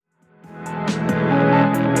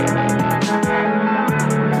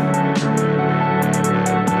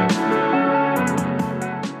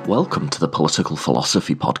Welcome to the Political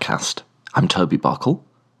Philosophy Podcast. I'm Toby Buckle.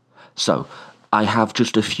 So, I have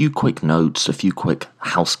just a few quick notes, a few quick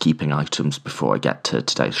housekeeping items before I get to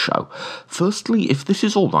today's show. Firstly, if this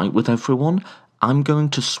is alright with everyone, I'm going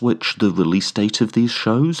to switch the release date of these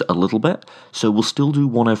shows a little bit, so we'll still do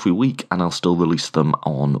one every week and I'll still release them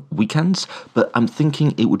on weekends, but I'm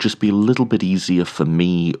thinking it would just be a little bit easier for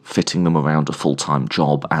me fitting them around a full-time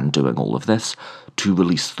job and doing all of this to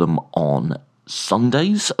release them on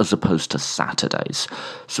Sundays as opposed to Saturdays.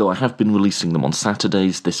 So I have been releasing them on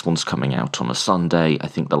Saturdays. This one's coming out on a Sunday. I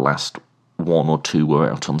think the last one or two were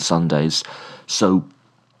out on Sundays. So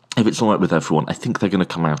if it's alright with everyone, I think they're going to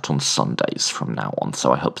come out on Sundays from now on,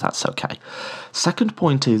 so I hope that's okay. Second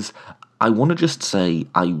point is, I want to just say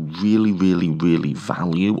I really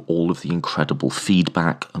value all of the incredible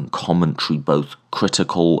feedback and commentary, both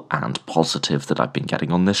critical and positive, that I've been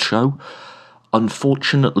getting on this show.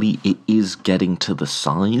 Unfortunately, it is getting to the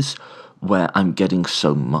size where I'm getting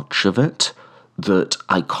so much of it that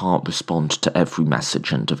I can't respond to every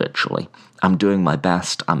message individually. I'm doing my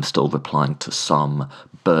best, I'm still replying to some,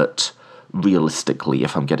 but realistically,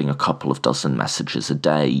 if I'm getting a couple of dozen messages a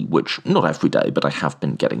day, which not every day, but I have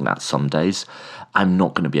been getting that some days, I'm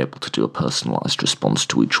not going to be able to do a personalised response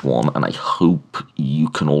to each one, and I hope you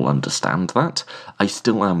can all understand that. I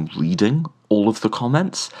still am reading all of the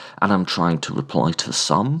comments, and I'm trying to reply to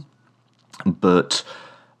some, but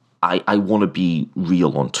I want to be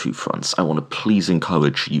real on two fronts. I want to please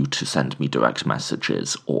encourage you to send me direct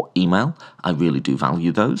messages or email. I really do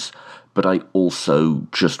value those. But I also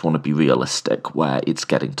just want to be realistic where it's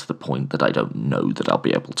getting to the point that I don't know that I'll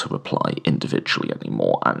be able to reply individually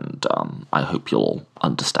anymore, and I hope you'll all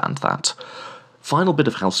understand that. Final bit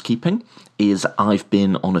of housekeeping is I've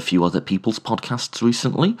been on a few other people's podcasts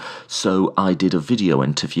recently, so I did a video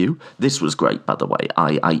interview. This was great, by the way.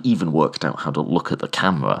 I even worked out how to look at the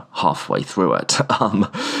camera halfway through it.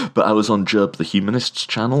 But I was on Jerb the Humanist's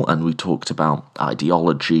channel, and we talked about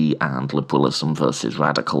ideology and liberalism versus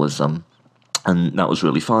radicalism. And that was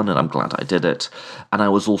really fun, and I'm glad I did it. And I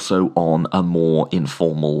was also on a more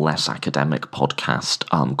informal, less academic podcast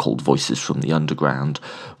called Voices from the Underground,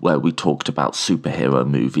 where we talked about superhero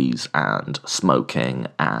movies and smoking,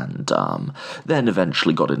 and then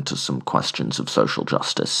eventually got into some questions of social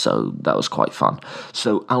justice, so that was quite fun.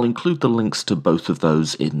 So I'll include the links to both of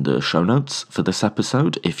those in the show notes for this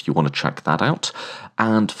episode, if you want to check that out.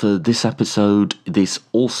 And for this episode, this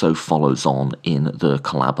also follows on in the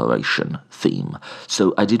collaboration theme.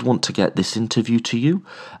 So I did want to get this interview to you,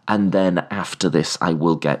 and then after this I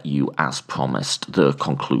will get you, as promised, the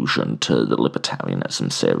conclusion to the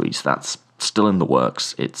libertarianism series. That's still in the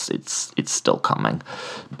works. It's still coming.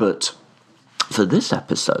 But for this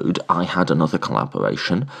episode, I had another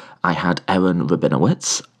collaboration. I had Erin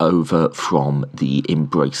Rabinowitz over from the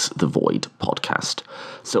Embrace the Void podcast.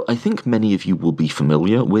 So I think many of you will be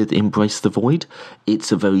familiar with Embrace the Void.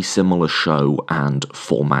 It's a very similar show and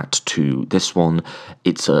format to this one.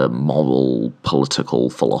 It's a moral,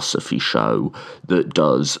 political philosophy show that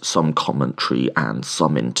does some commentary and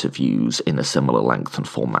some interviews in a similar length and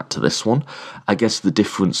format to this one. I guess the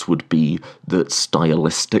difference would be that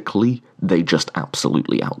stylistically, they just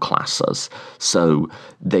absolutely outclass us. So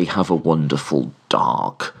they have a wonderful,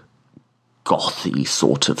 dark, gothy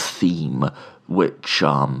sort of theme, which,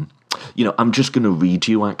 I'm just going to read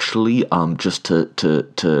you, actually, just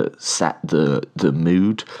to set the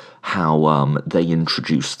mood, how they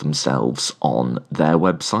introduce themselves on their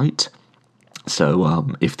website.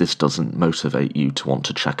 So if this doesn't motivate you to want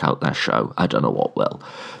to check out their show, I don't know what will.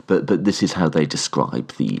 But this is how they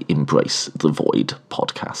describe the Embrace the Void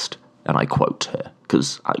podcast. And I quote here,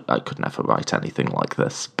 because I could never write anything like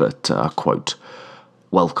this, but quote,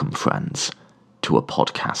 "Welcome, friends, to a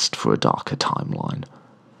podcast for a darker timeline.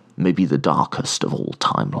 Maybe the darkest of all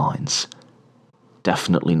timelines.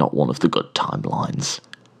 Definitely not one of the good timelines.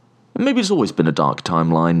 Maybe it's always been a dark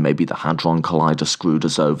timeline, maybe the Hadron Collider screwed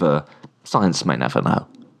us over. Science may never know.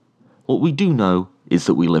 What we do know is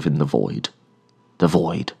that we live in the void. The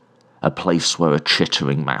void. A place where a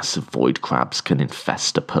chittering mass of void crabs can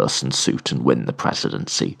infest a person suit and win the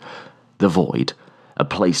presidency. The void. A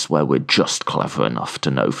place where we're just clever enough to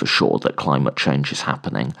know for sure that climate change is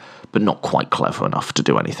happening, but not quite clever enough to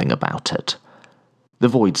do anything about it. The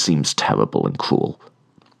void seems terrible and cruel,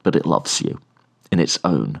 but it loves you, in its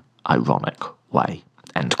own ironic way."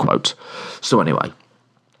 End quote. So anyway,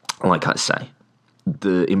 like I say,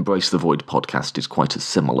 the Embrace the Void podcast is quite a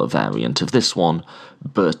similar variant of this one,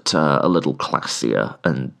 but a little classier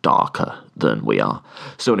and darker than we are.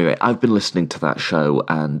 So anyway, I've been listening to that show,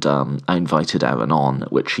 and I invited Aaron on,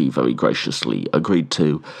 which he very graciously agreed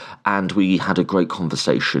to, and we had a great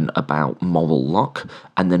conversation about moral luck,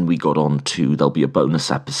 and then we got on to, there'll be a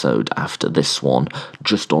bonus episode after this one,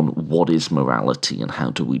 just on what is morality and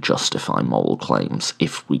how do we justify moral claims,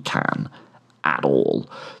 if we can at all.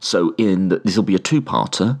 So this will be a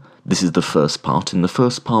two-parter. This is the first part. In the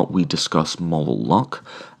first part, we discuss moral luck,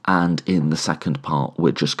 and in the second part,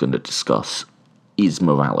 we're just going to discuss, is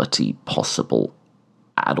morality possible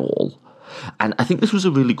at all? And I think this was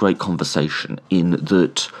a really great conversation in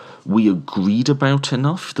that we agreed about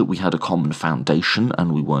enough that we had a common foundation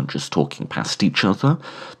and we weren't just talking past each other,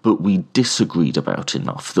 but we disagreed about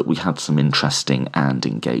enough that we had some interesting and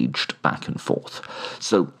engaged back and forth.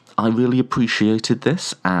 So I really appreciated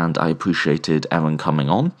this, and I appreciated Aaron coming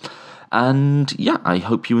on, and yeah, I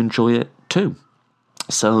hope you enjoy it too.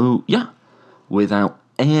 So yeah, without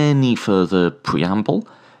any further preamble,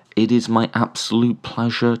 it is my absolute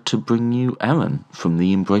pleasure to bring you Aaron from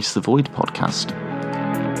the Embrace the Void podcast.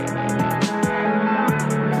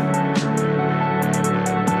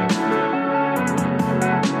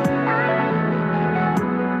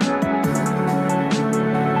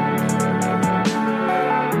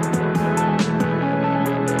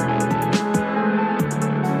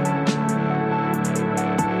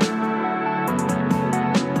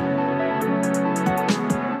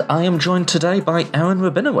 I am joined today by Aaron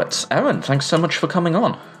Rabinowitz. Aaron, thanks so much for coming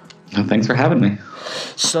on. Thanks for having me.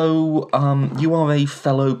 So, you are a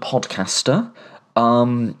fellow podcaster.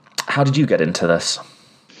 How did you get into this?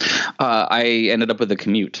 I ended up with a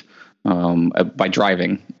commute by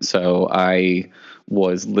driving. So I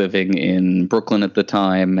was living in Brooklyn at the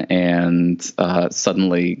time and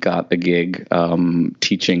suddenly got a gig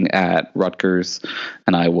teaching at Rutgers,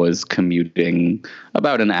 and I was commuting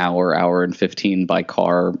about an hour and 15 by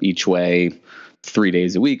car each way 3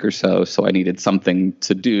 days a week or so. So I needed something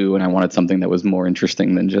to do, and I wanted something that was more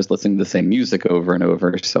interesting than just listening to the same music over and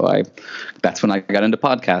over. So that's when I got into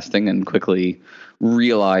podcasting and quickly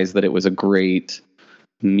realized that it was a great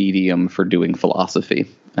medium for doing philosophy.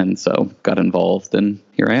 And so got involved, and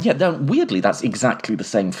here I am. Yeah, weirdly, that's exactly the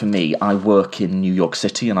same for me. I work in New York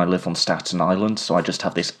City, and I live on Staten Island, so I just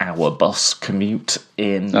have this hour bus commute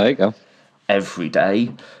in there you go. Every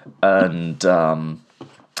day. And,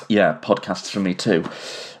 yeah, podcasts for me too.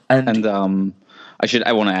 And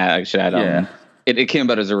I want to add, yeah. It came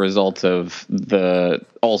about as a result of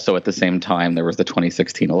also at the same time, there was the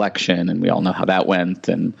 2016 election, and we all know how that went.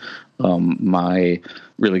 And my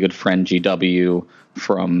really good friend GW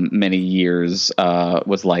from many years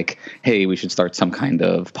was like, hey, we should start some kind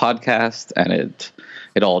of podcast. And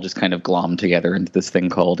it all just kind of glommed together into this thing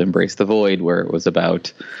called Embrace the Void, where it was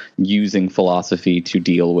about using philosophy to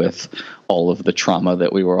deal with all of the trauma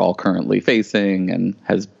that we were all currently facing, and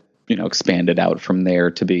has expanded out from there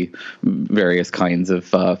to be various kinds of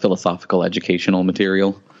philosophical educational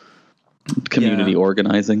material, community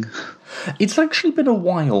organizing. It's actually been a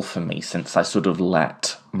while for me since I sort of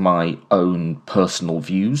let my own personal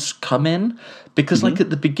views come in, because like at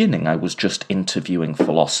the beginning I was just interviewing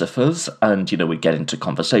philosophers, and we'd get into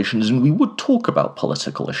conversations and we would talk about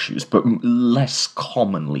political issues, but less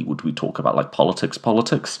commonly would we talk about like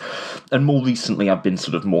politics. And more recently I've been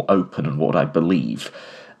sort of more open in what I believe.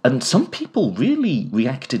 And some people really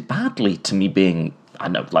reacted badly to me being,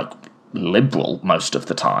 liberal most of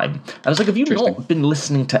the time. And I was like, have you not been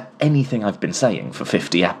listening to anything I've been saying for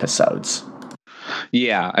 50 episodes?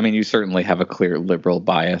 Yeah, I mean, you certainly have a clear liberal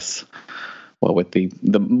bias, with the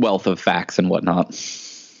wealth of facts and whatnot.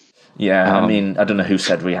 Yeah, I mean, I don't know who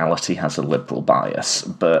said reality has a liberal bias,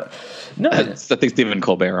 but no. I think Stephen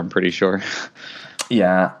Colbert, I'm pretty sure.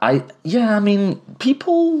 Yeah, I mean,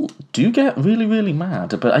 people do get really, really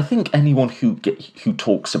mad, but I think anyone who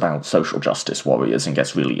talks about social justice warriors and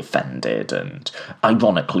gets really offended and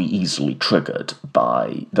ironically easily triggered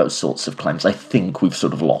by those sorts of claims, I think we've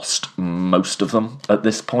sort of lost most of them at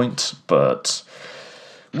this point, but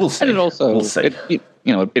we'll see. And it also, we'll see.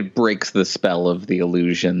 It breaks the spell of the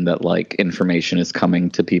illusion that like information is coming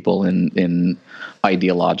to people in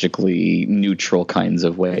ideologically neutral kinds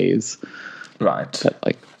of ways. Right.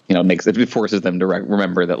 That, it forces them to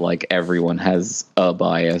remember that, like, everyone has a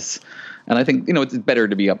bias. And I think, it's better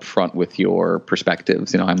to be upfront with your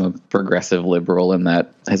perspectives. I'm a progressive liberal, and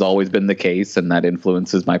that has always been the case, and that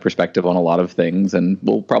influences my perspective on a lot of things, and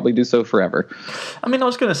will probably do so forever. I mean, I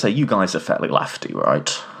was going to say, you guys are fairly lefty,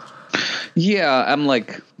 right? Yeah, I'm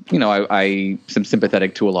like I am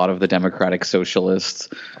sympathetic to a lot of the democratic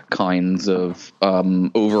socialist kinds of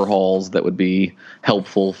overhauls that would be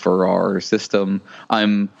helpful for our system.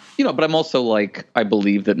 But I'm also like, I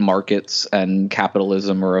believe that markets and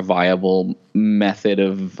capitalism are a viable method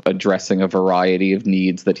of addressing a variety of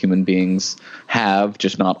needs that human beings have,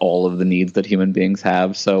 just not all of the needs that human beings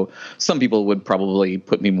have. So some people would probably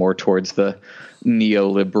put me more towards the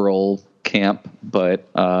neoliberal camp, but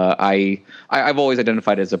I've always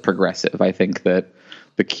identified as a progressive. I think that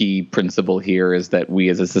the key principle here is that we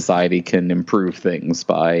as a society can improve things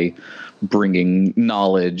by bringing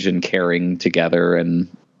knowledge and caring together and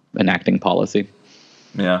enacting policy.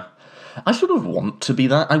 Yeah. I sort of want to be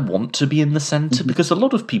that. I want to be in the centre, because a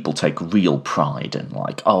lot of people take real pride in,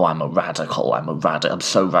 like, oh, I'm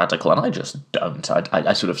so radical, and I just don't.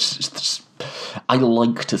 I sort of... I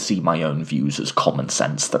like to see my own views as common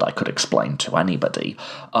sense that I could explain to anybody.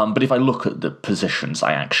 But if I look at the positions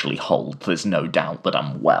I actually hold, there's no doubt that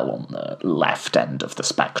I'm well on the left end of the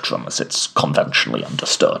spectrum, as it's conventionally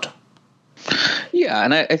understood. Yeah,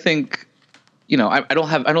 and I think... I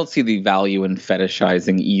don't see the value in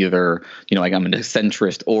fetishizing either, like I'm an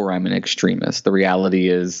centrist or I'm an extremist. The reality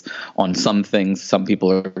is, on some things, some people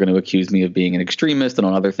are going to accuse me of being an extremist, and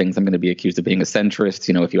on other things, I'm going to be accused of being a centrist.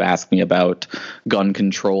 If you ask me about gun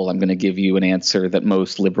control, I'm going to give you an answer that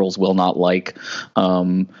most liberals will not like.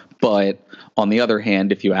 But on the other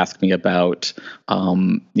hand, if you ask me about,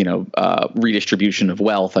 redistribution of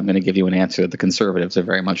wealth, I'm going to give you an answer that the conservatives are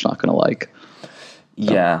very much not going to like.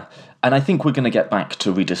 Yeah. And I think we're going to get back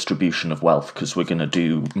to redistribution of wealth, because we're going to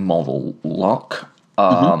do moral luck,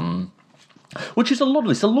 which is a lot of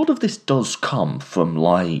this. A lot of this does come from,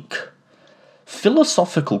 like,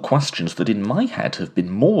 philosophical questions that in my head have been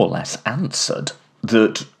more or less answered,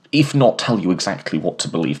 that, if not tell you exactly what to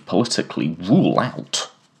believe politically, rule out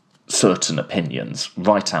certain opinions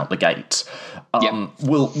right out the gate.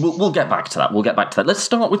 We'll get back to that. Let's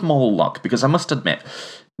start with moral luck, because I must admit,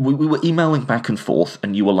 we were emailing back and forth,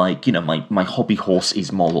 and you were like, my hobby horse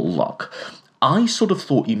is moral luck. I sort of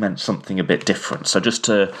thought you meant something a bit different. So just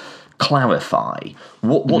to clarify,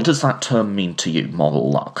 what does that term mean to you, moral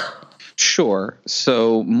luck? Sure.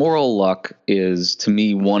 So moral luck is, to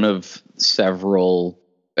me, one of several...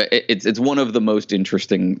 It's one of the most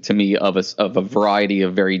interesting to me of a variety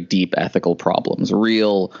of very deep ethical problems,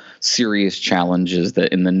 real serious challenges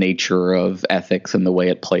that in the nature of ethics and the way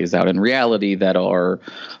it plays out in reality that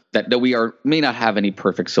we may not have any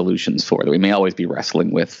perfect solutions for, that we may always be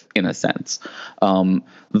wrestling with, in a sense.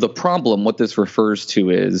 The problem, what this refers to,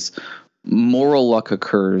 is moral luck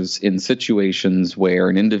occurs in situations where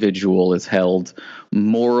an individual is held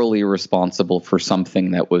morally responsible for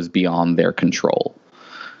something that was beyond their control.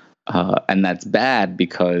 And that's bad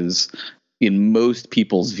because, in most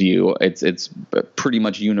people's view, it's pretty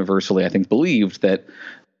much universally, I think, believed that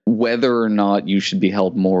whether or not you should be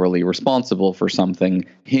held morally responsible for something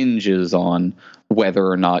hinges on whether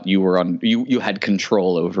or not you had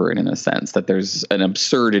control over it, in a sense, that there's an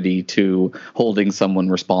absurdity to holding someone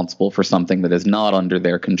responsible for something that is not under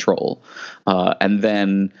their control. And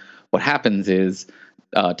then what happens is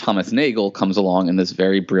Thomas Nagel comes along in this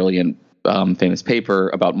very brilliant famous paper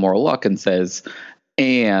about moral luck and says,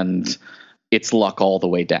 and it's luck all the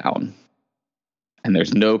way down. And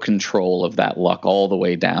there's no control of that luck all the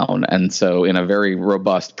way down. And so in a very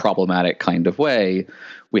robust, problematic kind of way,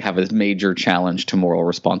 we have a major challenge to moral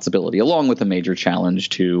responsibility, along with a major challenge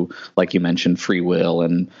to, like you mentioned, free will,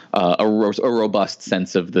 and a robust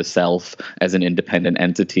sense of the self as an independent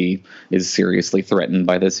entity is seriously threatened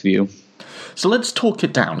by this view. So let's talk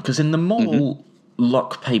it down, because in the moral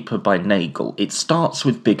luck paper by Nagel, it starts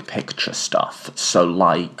with big picture stuff. So,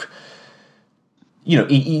 like,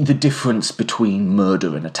 the difference between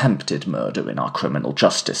murder and attempted murder in our criminal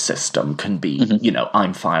justice system can be,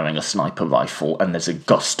 I'm firing a sniper rifle and there's a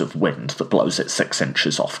gust of wind that blows it 6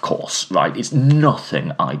 inches off course, right? It's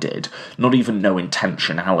nothing I did. Not even no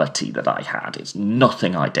intentionality that I had. It's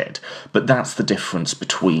nothing I did. But that's the difference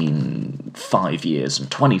between 5 years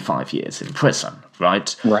and 25 years in prison,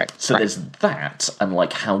 right? Right. So there's that, and,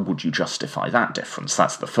 like, how would you justify that difference?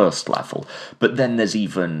 That's the first level. But then there's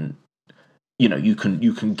even... you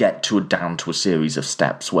can get down to a series of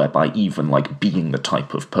steps whereby even, like, being the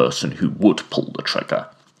type of person who would pull the trigger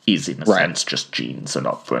is, in a sense, just genes and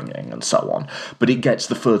upbringing and so on. But it gets,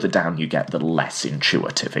 the further down you get, the less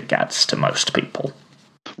intuitive it gets to most people.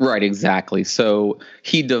 Right, exactly. So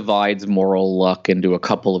he divides moral luck into a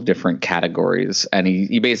couple of different categories. And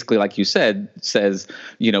he basically, like you said, says,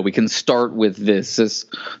 we can start with this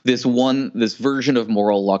version of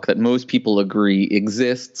moral luck that most people agree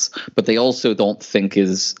exists, but they also don't think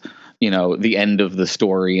is the end of the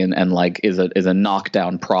story and like is a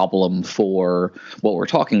knockdown problem for what we're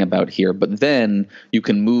talking about here. But then you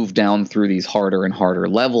can move down through these harder and harder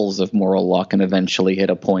levels of moral luck and eventually hit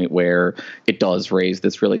a point where it does raise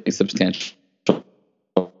this really substantial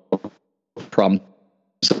problem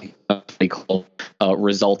called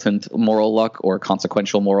resultant moral luck or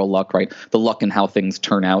consequential moral luck, right? The luck in how things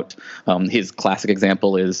turn out. His classic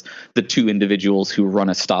example is the two individuals who run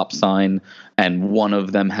a stop sign, and one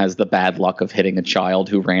of them has the bad luck of hitting a child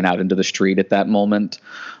who ran out into the street at that moment.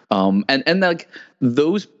 And like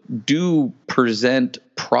those do present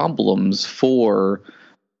problems for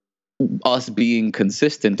us being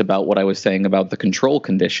consistent about what I was saying about the control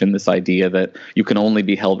condition, this idea that you can only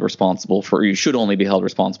be held responsible for, or you should only be held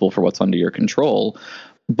responsible for what's under your control.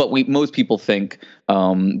 But most people think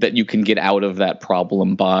that you can get out of that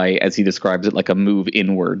problem by, as he describes it, like a move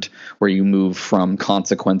inward, where you move from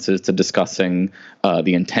consequences to discussing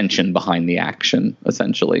the intention behind the action,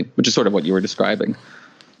 essentially, which is sort of what you were describing.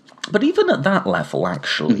 But even at that level,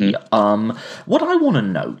 actually, what I want to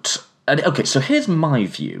note. Okay, so here's my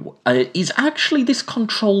view. Is actually this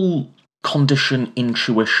control condition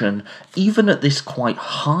intuition, even at this quite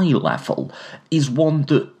high level, is one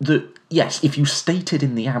that yes, if you state it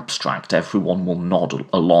in the abstract, everyone will nod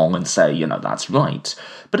along and say, that's right.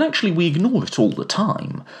 But actually, we ignore it all the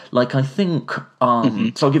time. Like, I think, so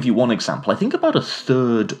I'll give you one example. I think about a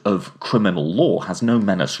third of criminal law has no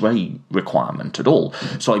menus rea requirement at all.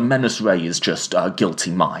 So a menus rea is just a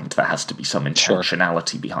guilty mind. There has to be some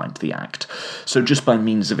intentionality behind the act. So just by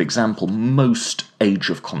means of example, most age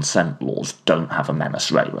of consent laws don't have a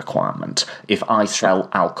menus rea requirement. If I sell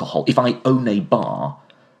alcohol, if I own a bar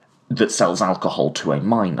that sells alcohol to a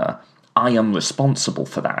minor, I am responsible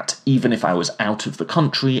for that, even if I was out of the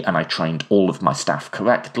country and I trained all of my staff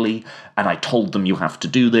correctly and I told them you have to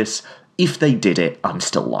do this. If they did it, I'm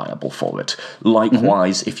still liable for it.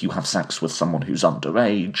 Likewise, if you have sex with someone who's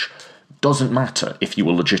underage, doesn't matter if you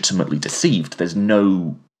were legitimately deceived, there's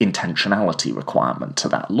no intentionality requirement to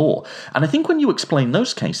that law. And I think when you explain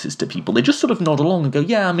those cases to people, they just sort of nod along and go,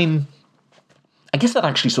 yeah, I mean, I guess that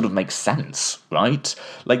actually sort of makes sense, right?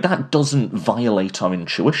 Like, that doesn't violate our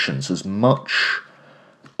intuitions as much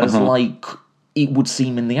as, like, it would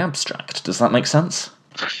seem in the abstract. Does that make sense?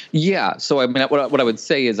 Yeah. So, I mean, what I would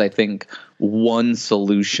say is I think one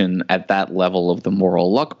solution at that level of the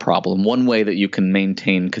moral luck problem, one way that you can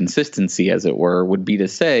maintain consistency, as it were, would be to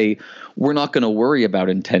say, we're not going to worry about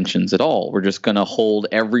intentions at all. We're just going to hold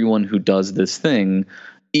everyone who does this thing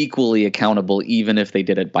equally accountable, even if they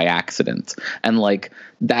did it by accident. And like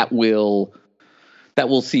that will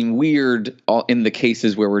seem weird in the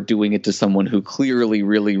cases where we're doing it to someone who clearly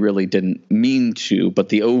really, really didn't mean to, but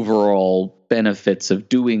the overall benefits of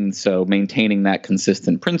doing so, maintaining that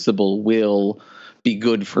consistent principle, will be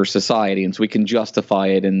good for society. And so we can justify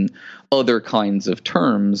it in other kinds of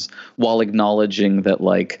terms while acknowledging that,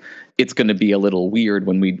 like, it's going to be a little weird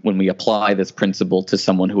when we apply this principle to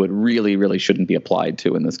someone who it really, really shouldn't be applied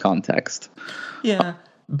to in this context. Yeah,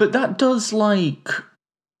 but that does, like,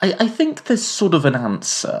 I think there's sort of an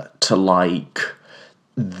answer to, like,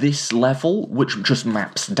 this level, which just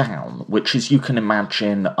maps down, which is you can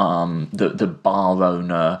imagine the bar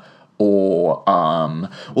owner, or well,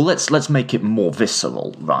 let's make it more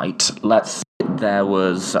visceral, right? Let's say there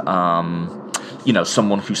was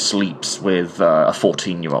someone who sleeps with a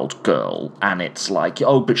 14-year-old girl, and it's like,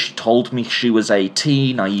 oh, but she told me she was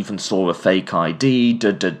 18, I even saw a fake ID,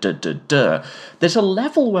 There's a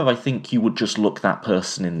level where I think you would just look that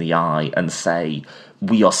person in the eye and say,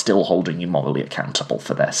 we are still holding you morally accountable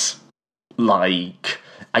for this. Like,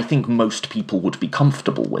 I think most people would be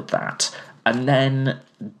comfortable with that. And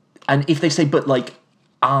if they say, but, like,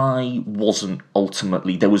 I wasn't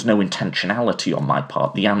ultimately, there was no intentionality on my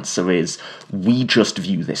part, the answer is, we just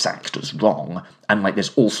view this act as wrong, and, like,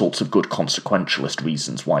 there's all sorts of good consequentialist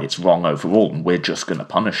reasons why it's wrong overall, and we're just going to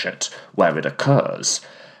punish it where it occurs.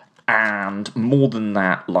 And more than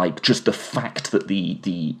that, like, just the fact that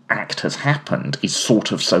the act has happened is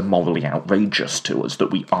sort of so morally outrageous to us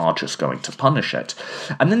that we are just going to punish it.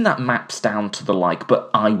 And then that maps down to the, like, but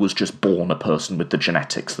I was just born a person with the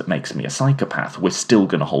genetics that makes me a psychopath. We're still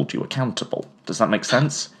going to hold you accountable. Does that make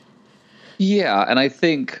sense? Yeah, and I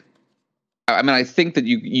think that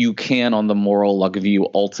you can, on the moral luck view,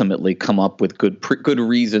 ultimately come up with good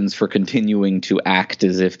reasons for continuing to act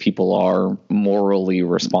as if people are morally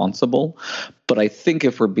responsible. But I think,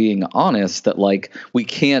 if we're being honest, that, like, we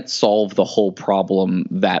can't solve the whole problem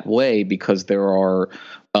that way, because there are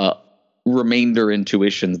remainder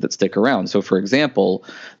intuitions that stick around. So, for example,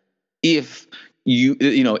 if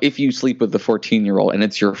if you sleep with the 14-year-old and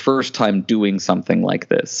it's your first time doing something like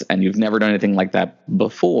this and you've never done anything like that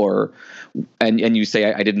before, and you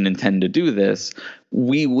say, I didn't intend to do this,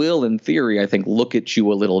 we will, in theory, I think, look at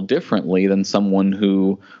you a little differently than someone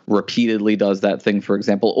who repeatedly does that thing, for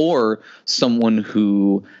example, or someone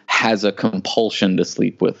who has a compulsion to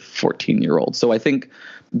sleep with 14-year-olds. So I think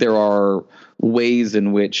there are ways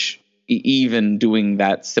in which even doing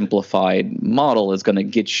that simplified model is going to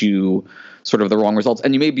get you sort of the wrong results,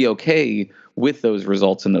 and you may be okay with those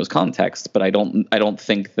results in those contexts. But I don't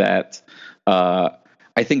think that.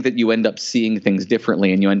 I think that you end up seeing things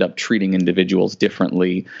differently, and you end up treating individuals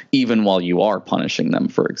differently, even while you are punishing them,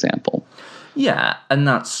 for example. Yeah, and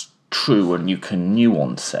that's true, and you can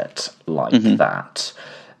nuance it like that.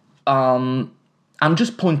 I'm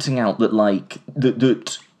just pointing out that, like,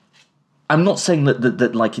 that I'm not saying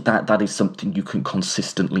that is something you can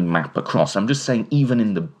consistently map across. I'm just saying, even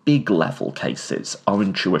in the big level cases, our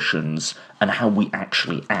intuitions and how we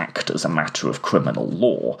actually act as a matter of criminal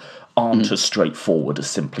law aren't as straightforward as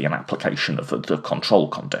simply an application of the control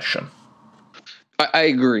condition. I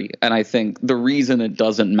agree. And I think the reason it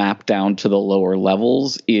doesn't map down to the lower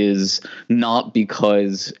levels is not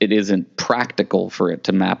because it isn't practical for it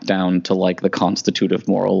to map down to like the constitutive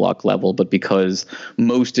moral luck level, but because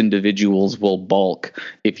most individuals will balk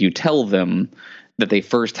if you tell them that they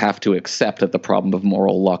first have to accept that the problem of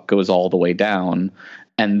moral luck goes all the way down,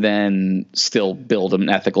 and then still build an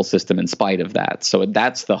ethical system in spite of that. So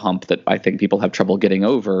that's the hump that I think people have trouble getting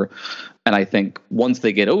over. And I think once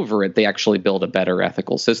they get over it, they actually build a better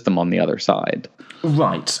ethical system on the other side.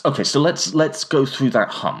 Right. Okay, so let's go through that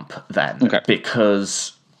hump then. Okay.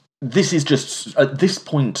 Because this is just, at this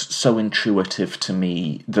point, so intuitive to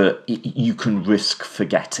me that you can risk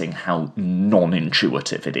forgetting how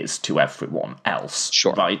non-intuitive it is to everyone else.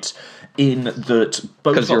 Sure. Right? In that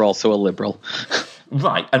both... Because you're also a liberal.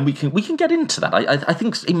 Right, and we can get into that. I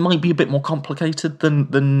think it might be a bit more complicated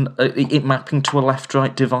than it mapping to a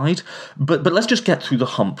left-right divide, but let's just get through the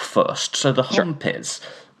hump first. So the hump is,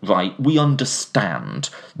 right, we understand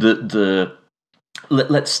that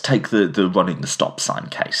let's take the running the stop sign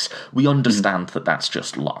case. We understand that that's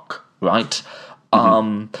just luck, right?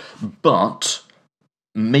 But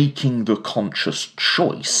making the conscious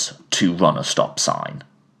choice to run a stop sign,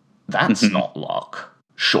 that's not luck.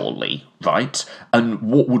 Surely, right? And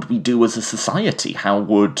what would we do as a society? How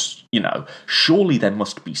would, surely there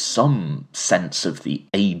must be some sense of the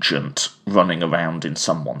agent running around in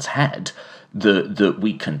someone's head that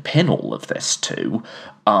we can pin all of this to.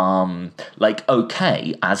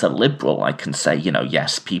 Okay, as a liberal, I can say,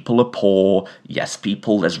 yes, people are poor, yes,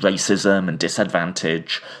 there's racism and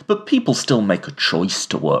disadvantage, but people still make a choice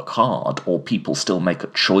to work hard, or people still make a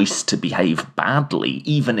choice to behave badly,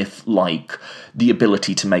 even if, the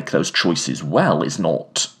ability to make those choices well is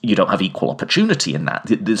not, you don't have equal opportunity in that.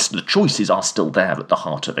 The choices are still there at the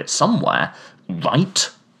heart of it somewhere, right?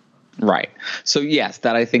 Right. So yes,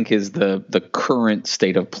 that I think is the current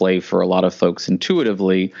state of play for a lot of folks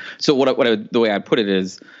intuitively. So the way I put it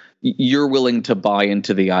is, you're willing to buy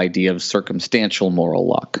into the idea of circumstantial moral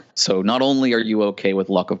luck. So not only are you okay with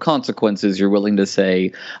luck of consequences, you're willing to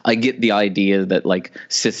say, I get the idea that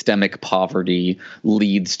systemic poverty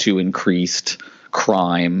leads to increased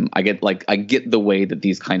crime. I get the way that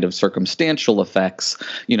these kind of circumstantial effects,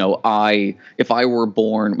 if I were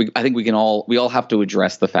born, I think we all have to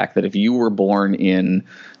address the fact that if you were born in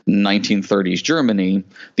 1930s Germany,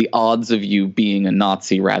 the odds of you being a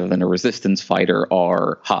Nazi rather than a resistance fighter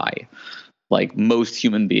are high. Most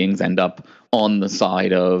human beings end up on the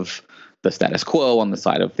side of the status quo, on the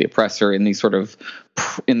side of the oppressor, in these sort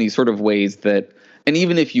of ways that, and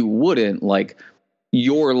even if you wouldn't,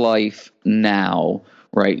 your life now,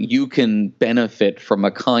 right, you can benefit from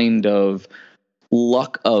a kind of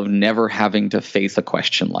luck of never having to face a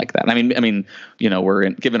question like that. I mean,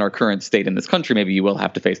 given our current state in this country, maybe you will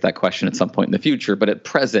have to face that question at some point in the future, but at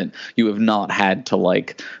present, you have not had to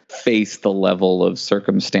face the level of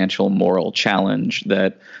circumstantial moral challenge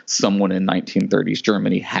that someone in 1930s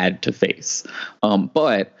Germany had to face.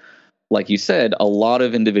 But like you said, a lot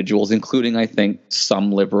of individuals, including, I think,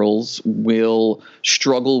 some liberals, will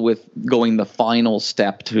struggle with going the final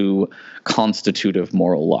step to constitutive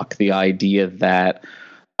moral luck. The idea that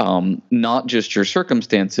not just your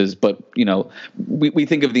circumstances, but, we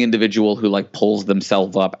think of the individual who pulls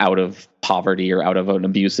themselves up out of poverty or out of an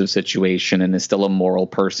abusive situation and is still a moral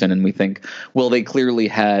person. And we think, well, they clearly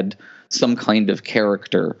had some kind of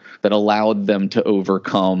character that allowed them to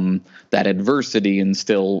overcome that adversity and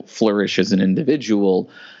still flourish as an individual.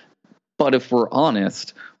 But if we're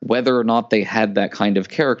honest, whether or not they had that kind of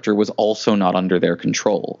character was also not under their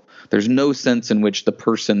control. There's no sense in which the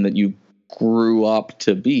person that you grew up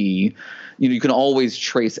to be, you can always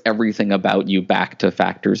trace everything about you back to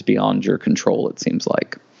factors beyond your control, it seems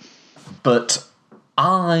like. But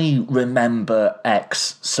I remember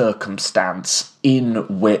X circumstance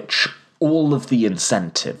in which all of the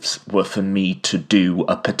incentives were for me to do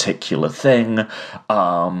a particular thing.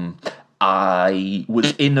 I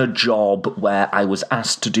was in a job where I was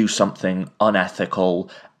asked to do something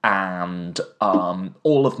unethical, and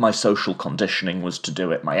all of my social conditioning was to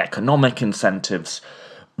do it. My economic incentives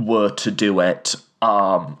were to do it,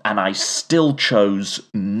 and I still chose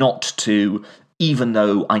not to, even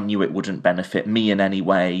though I knew it wouldn't benefit me in any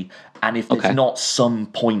way. And if there's not some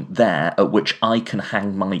point there at which I can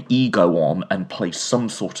hang my ego on and place some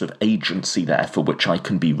sort of agency there for which I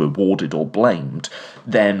can be rewarded or blamed,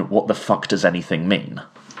 then what the fuck does anything mean?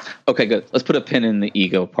 Okay, good. Let's put a pin in the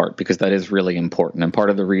ego part, because that is really important. And part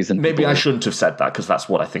of the reason... Maybe I shouldn't have said that, because that's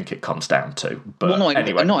what I think it comes down to. But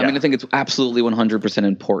anyway, I mean, I think it's absolutely 100%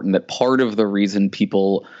 important that part of the reason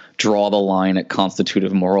people draw the line at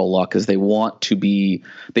constitutive moral luck is they want to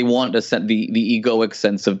set the egoic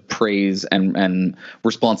sense of praise and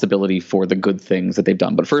responsibility for the good things that they've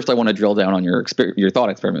done. But first, I want to drill down on your thought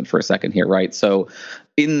experiment for a second here, right? So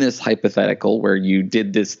in this hypothetical where you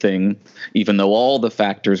did this thing, even though all the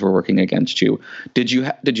factors were working against you, did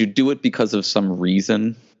you do it because of some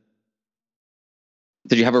reason?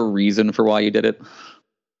 Did you have a reason for why you did it?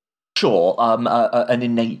 Sure, an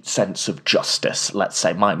innate sense of justice, let's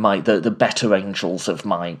say. The better angels of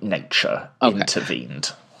my nature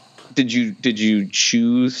intervened. Did you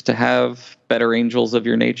choose to have better angels of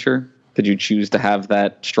your nature? Did you choose to have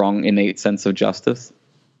that strong innate sense of justice?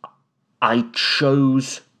 I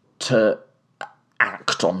chose to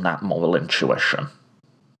act on that moral intuition.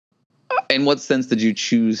 In what sense did you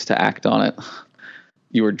choose to act on it?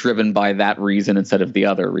 You were driven by that reason instead of the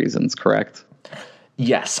other reasons, correct?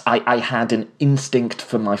 Yes, I had an instinct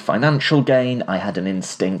for my financial gain, I had an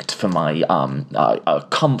instinct for my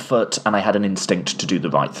comfort, and I had an instinct to do the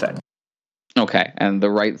right thing. Okay, and the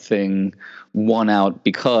right thing won out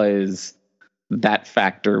because that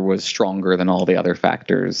factor was stronger than all the other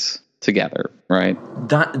factors together, right?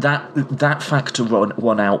 That factor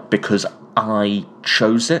won out because I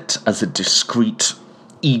chose it as a discrete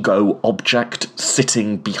ego object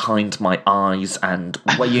sitting behind my eyes and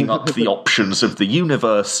weighing up the options of the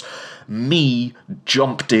universe. Me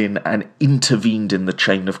jumped in and intervened in the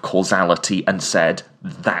chain of causality and said,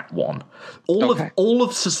 that one. All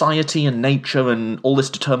of society and nature and all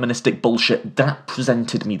this deterministic bullshit, that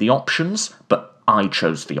presented me the options, but I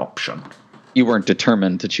chose the option. You weren't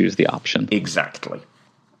determined to choose the option. Exactly.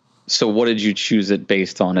 So what did you choose it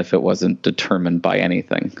based on if it wasn't determined by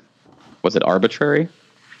anything? Was it arbitrary?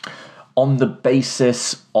 On the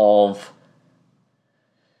basis of,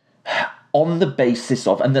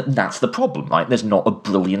 and that's the problem, right? There's not a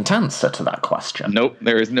brilliant answer to that question. Nope,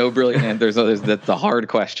 there is no brilliant answer. That's a hard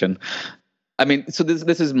question. I mean, so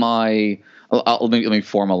this is my, let me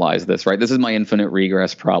formalize this, right? This is my infinite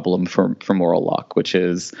regress problem for moral luck, which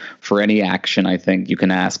is for any action, I think you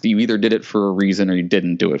can ask, you either did it for a reason or you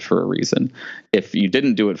didn't do it for a reason. If you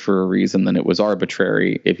didn't do it for a reason, then it was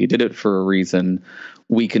arbitrary. If you did it for a reason,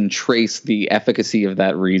 we can trace the efficacy of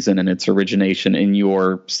that reason and its origination in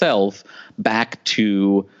yourself back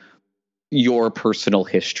to your personal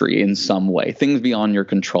history in some way, things beyond your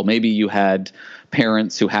control. Maybe you had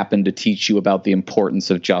parents who happened to teach you about the importance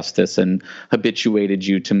of justice and habituated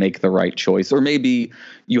you to make the right choice. Or maybe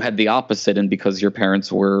you had the opposite, and because your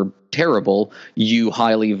parents were terrible, you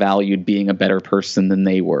highly valued being a better person than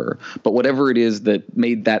they were. But whatever it is that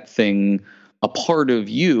made that thing a part of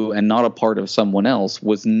you and not a part of someone else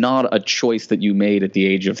was not a choice that you made at the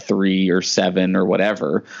age of 3 or 7 or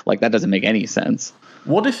whatever. Like, that doesn't make any sense.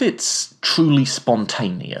 What if it's truly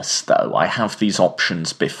spontaneous, though? I have these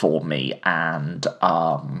options before me, and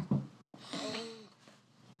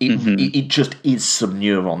it just is some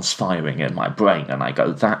neurons firing in my brain, and I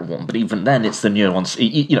go, that one. But even then, it's the neurons.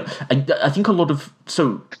 I think a lot of...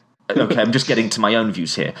 Okay, I'm just getting to my own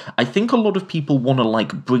views here. I think a lot of people want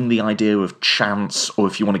to, bring the idea of chance, or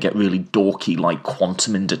if you want to get really dorky,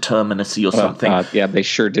 quantum indeterminacy or something. Yeah, they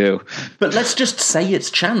sure do. But let's just say it's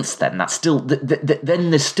chance, then. That's still...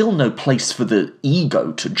 then there's still no place for the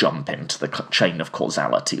ego to jump into the chain of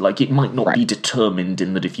causality. It might not be determined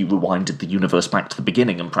in that if you rewinded the universe back to the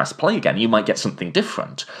beginning and press play again, you might get something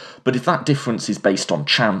different. But if that difference is based on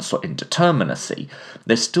chance or indeterminacy,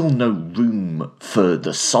 there's still no room for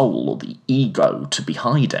the soul or the ego to be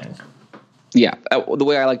hiding. Yeah, the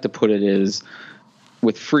way I like to put it is,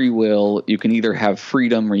 with free will, you can either have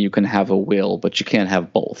freedom or you can have a will, but you can't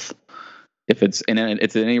have both. If it's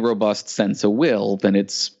it's in any robust sense a will, then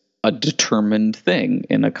it's a determined thing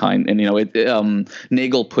in a kind. And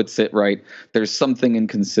Nagel puts it right. There's something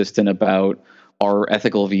inconsistent about our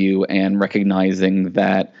ethical view and recognizing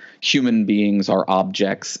that human beings are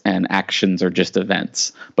objects and actions are just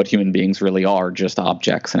events, but human beings really are just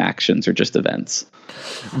objects and actions are just events.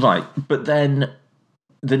 Right, but then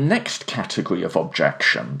the next category of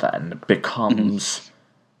objection then becomes,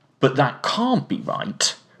 but that can't be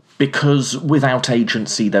right, because without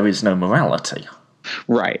agency there is no morality.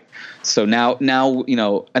 Right. So now,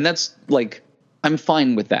 and that's like, I'm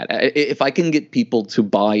fine with that. If I can get people to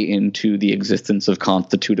buy into the existence of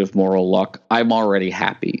constitutive moral luck, I'm already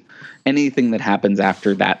happy. Anything that happens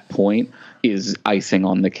after that point is icing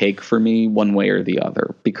on the cake for me, one way or the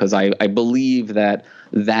other, because I believe that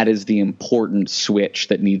is the important switch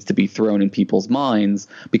that needs to be thrown in people's minds,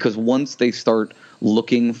 because once they start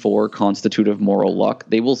looking for constitutive moral luck,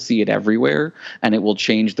 they will see it everywhere, and it will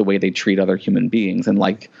change the way they treat other human beings. And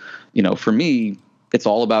for me, it's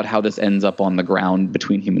all about how this ends up on the ground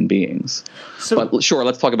between human beings. But sure,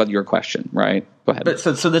 let's talk about your question, right? Go ahead. But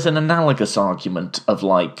so there's an analogous argument of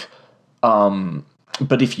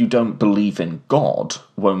but if you don't believe in God,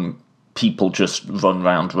 won't people just run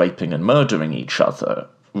around raping and murdering each other,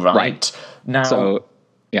 right? Now, so,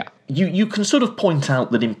 yeah. You can sort of point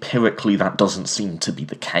out that empirically that doesn't seem to be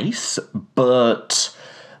the case, but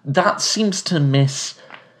that seems to miss...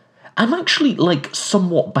 I'm actually,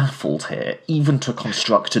 somewhat baffled here, even to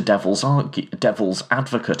construct a devil's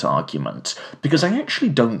advocate argument, because I actually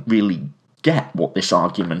don't really get what this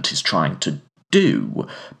argument is trying to do,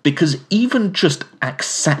 because even just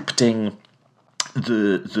accepting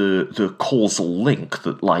the causal link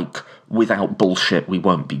that, without bullshit we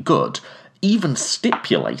won't be good, even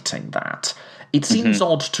stipulating that, it seems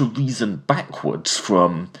odd to reason backwards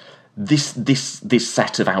from... This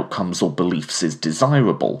set of outcomes or beliefs is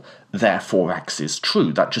desirable, therefore X is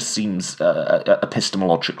true. That just seems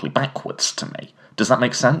epistemologically backwards to me. Does that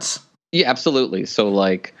make sense? Yeah, absolutely. So,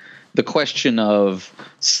 the question of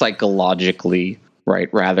psychologically,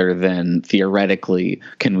 right, rather than theoretically,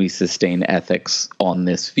 can we sustain ethics on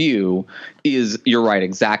this view is, you're right,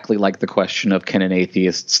 exactly like the question of can an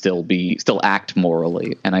atheist still act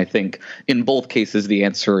morally? And I think in both cases the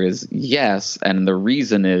answer is yes, and the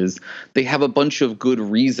reason is they have a bunch of good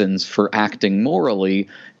reasons for acting morally,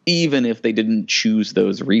 even if they didn't choose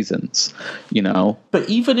those reasons, But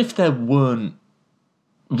even if there weren't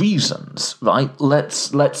reasons, right? We'll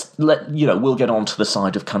get on to the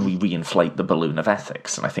side of can we reinflate the balloon of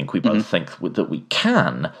ethics, and I think we both think that we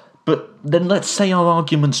can. But then let's say our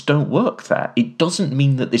arguments don't work there. It doesn't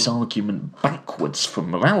mean that this argument backwards from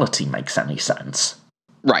morality makes any sense.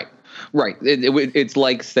 Right. It's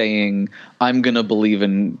like saying, I'm going to believe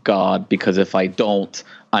in God because if I don't,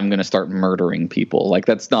 I'm going to start murdering people.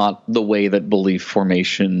 That's not the way that belief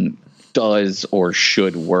formation does or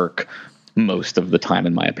should work most of the time,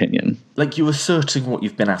 in my opinion. You're asserting what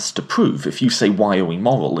you've been asked to prove. If you say, why are we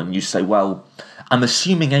moral? And you say, well, I'm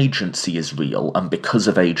assuming agency is real, and because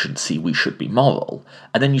of agency we should be moral.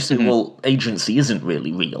 And then you say, well, agency isn't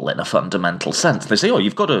really real in a fundamental sense. They say, oh,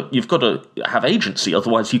 you've got to have agency,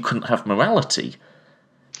 otherwise you couldn't have morality.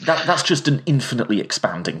 That's just an infinitely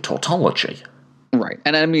expanding tautology. Right.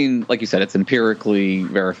 And I mean, like you said, it's empirically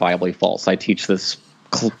verifiably false. I teach this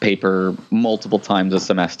paper multiple times a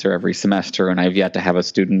semester, every semester, and I've yet to have a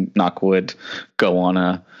student, knock wood, go on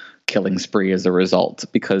a killing spree as a result,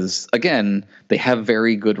 because again, they have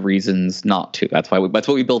very good reasons not to. That's what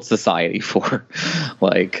we built society for.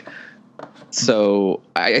 So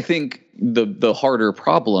I think the harder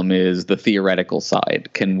problem is the theoretical side.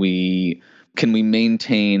 Can we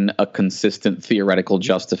maintain a consistent theoretical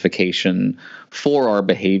justification for our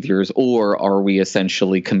behaviors, or are we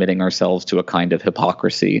essentially committing ourselves to a kind of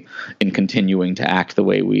hypocrisy in continuing to act the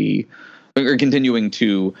way we or continuing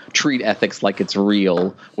to treat ethics like it's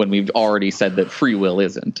real when we've already said that free will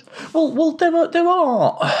isn't? Well,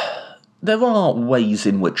 there are ways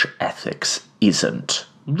in which ethics isn't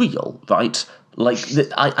real, right?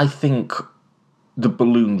 I think the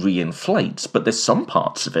balloon reinflates, but there's some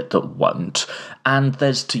parts of it that won't. And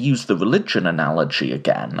there's, to use the religion analogy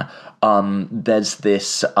again, there's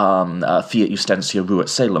this fiat justitia ruat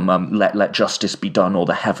caelum, let justice be done or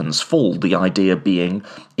the heavens fall, the idea being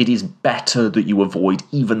it is better that you avoid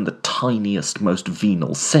even the tiniest, most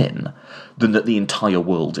venial sin than that the entire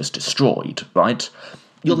world is destroyed, right?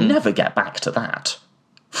 You'll never get back to that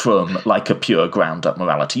from, a pure ground-up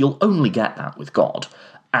morality. You'll only get that with God.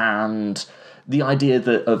 And the idea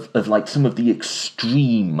that of some of the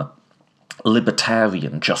extreme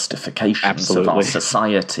libertarian justifications of our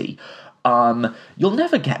society, you'll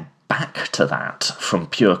never get back to that from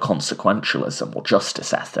pure consequentialism or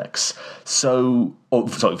justice ethics.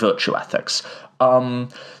 Virtue ethics.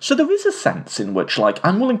 So there is a sense in which, like,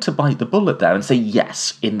 I'm willing to bite the bullet there and say,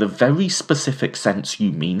 yes, in the very specific sense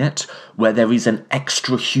you mean it, where there is an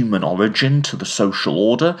extra-human origin to the social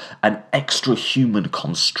order, and extra-human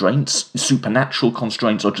constraints, supernatural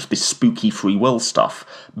constraints, or just this spooky free will stuff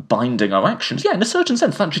binding our actions. Yeah, in a certain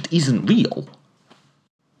sense, that just isn't real.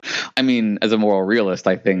 I mean, as a moral realist,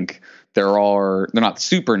 I think they're not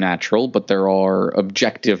supernatural, but there are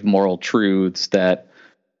objective moral truths that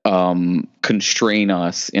constrain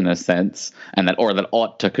us in a sense, and that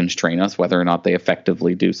ought to constrain us. Whether or not they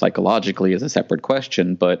effectively do psychologically is a separate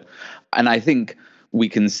question. And I think we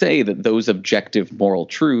can say that those objective moral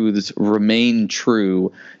truths remain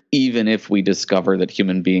true even if we discover that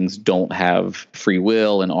human beings don't have free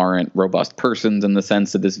will and aren't robust persons in the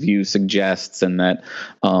sense that this view suggests, and that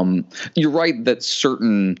you're right that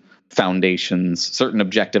certain foundations, certain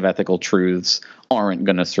objective ethical truths aren't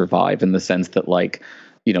going to survive, in the sense that, like,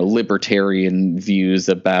 libertarian views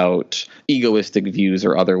about egoistic views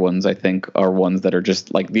or other ones, I think, are ones that are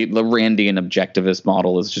just like the Randian objectivist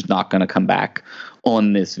model is just not going to come back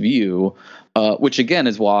on this view, which again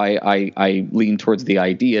is why I lean towards the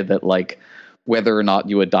idea that, like, whether or not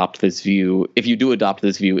you adopt this view, if you do adopt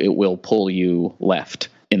this view, it will pull you left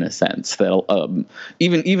in a sense. That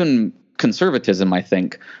even conservatism, I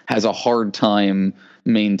think, has a hard time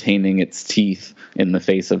maintaining its teeth in the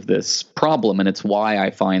face of this problem, and it's why I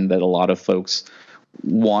find that a lot of folks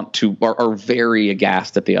are very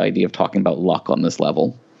aghast at the idea of talking about luck on this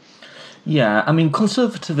level. Yeah, I mean,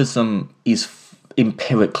 conservatism is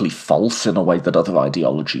empirically false in a way that other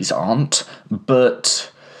ideologies aren't,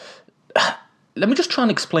 but let me just try and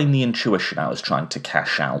explain the intuition I was trying to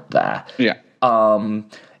cash out there. Yeah.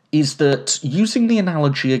 Is that, using the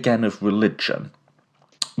analogy again of religion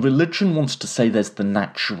wants to say there's the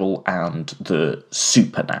natural and the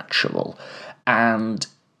supernatural, and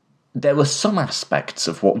there are some aspects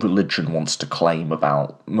of what religion wants to claim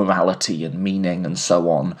about morality and meaning and so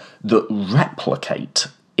on that replicate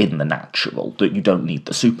in the natural, that you don't need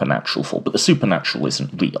the supernatural for, but the supernatural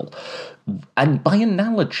isn't real. And by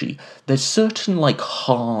analogy, there's certain, like,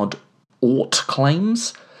 hard ought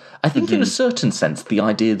claims. I think in a certain sense, the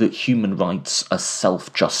idea that human rights are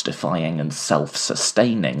self-justifying and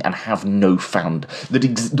self-sustaining and have no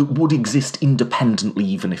that would exist independently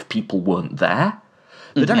even if people weren't there,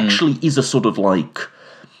 that actually is a sort of, like,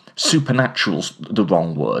 supernatural's the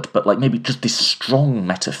wrong word, but, like, maybe just this strong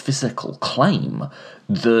metaphysical claim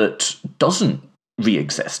that doesn't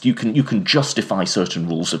re-exist. You can justify certain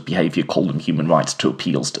rules of behaviour, call them human rights, to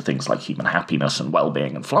appeals to things like human happiness and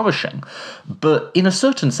well-being and flourishing, but in a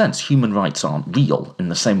certain sense, human rights aren't real in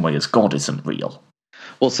the same way as God isn't real.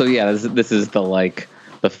 Well, so yeah, this is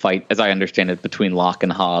the fight, as I understand it, between Locke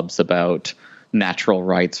and Hobbes about natural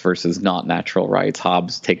rights versus not natural rights.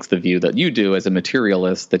 Hobbes takes the view that you do as a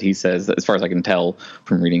materialist, that he says, as far as I can tell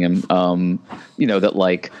from reading him, that,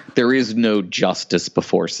 like, there is no justice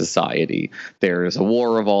before society. There's a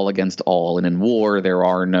war of all against all, and in war there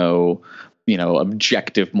are no,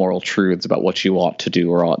 objective moral truths about what you ought to do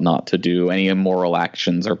or ought not to do. Any immoral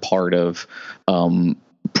actions are part of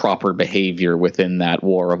proper behavior within that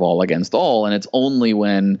war of all against all, and it's only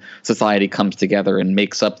when society comes together and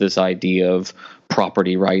makes up this idea of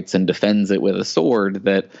property rights and defends it with a sword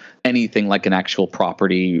that anything like an actual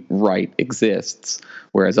property right exists.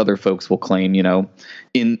 Whereas other folks will claim,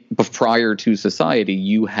 prior to society,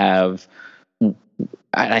 you have,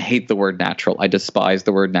 I hate the word natural, I despise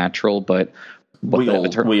the word natural, but we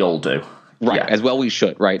all do. Right, yeah. As well we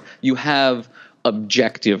should, right? You have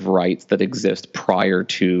objective rights that exist prior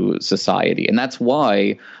to society. And that's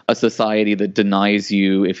why a society that denies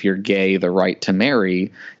you, if you're gay, the right to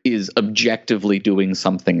marry is objectively doing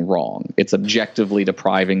something wrong. It's objectively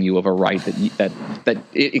depriving you of a right that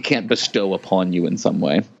it can't bestow upon you in some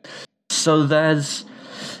way. So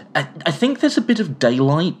I think there's a bit of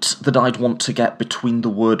daylight that I'd want to get between the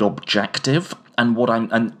word objective and what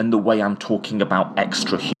and the way I'm talking about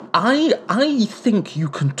extra. I think you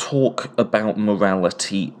can talk about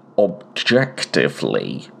morality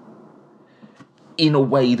objectively in a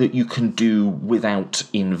way that you can do without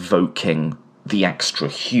invoking the extra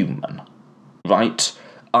human, right?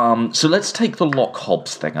 So let's take the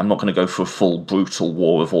Locke-Hobbes thing. I'm not going to go for a full brutal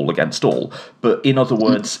war of all against all, but in other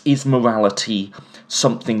words, is morality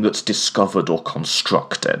something that's discovered or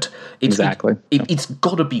constructed? Exactly. It's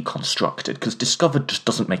got to be constructed, because discovered just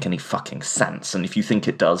doesn't make any fucking sense. And if you think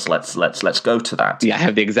it does, let's go to that. Yeah, I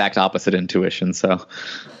have the exact opposite intuition. So,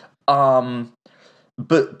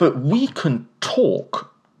 but we can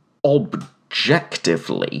talk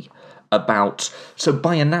objectively about... So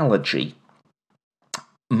by analogy,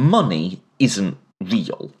 money isn't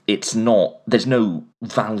real. It's not... There's no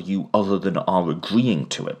value other than our agreeing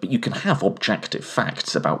to it, but you can have objective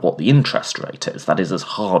facts about what the interest rate is. That is as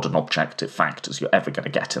hard an objective fact as you're ever going to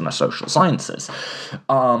get in the social sciences.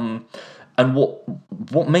 And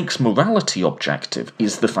what makes morality objective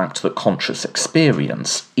is the fact that conscious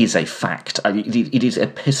experience is a fact. It is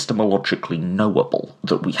epistemologically knowable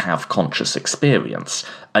that we have conscious experience,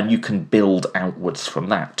 and you can build outwards from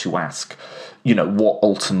that to ask, what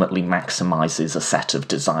ultimately maximizes a set of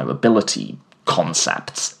desirability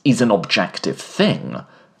concepts is an objective thing,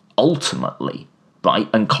 ultimately, right?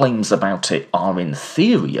 And claims about it are, in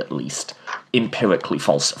theory at least, empirically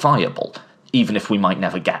falsifiable, even if we might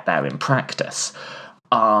never get there in practice.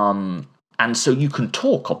 And so you can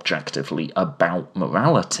talk objectively about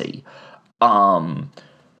morality, but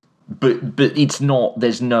it's not...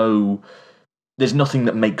 There's nothing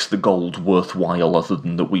that makes the gold worthwhile other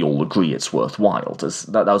than that we all agree it's worthwhile.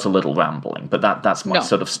 That was a little rambling, but that's my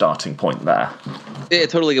sort of starting point there. I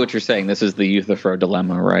totally get what you're saying. This is the Euthyphro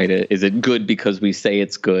dilemma, right? Is it good because we say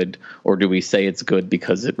it's good, or do we say it's good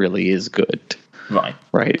because it really is good? Right.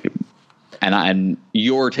 Right. And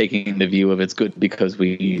you're taking the view of it's good because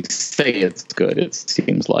we say it's good, it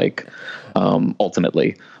seems like,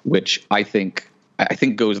 ultimately, which I think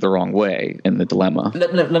goes the wrong way in the dilemma.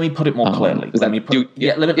 Let me put it more clearly. Let me put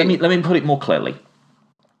it more clearly.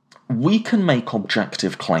 We can make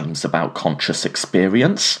objective claims about conscious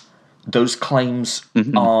experience. Those claims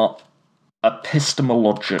are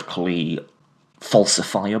epistemologically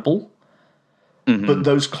falsifiable. But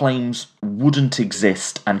those claims wouldn't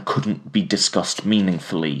exist and couldn't be discussed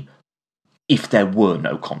meaningfully if there were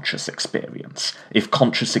no conscious experience. If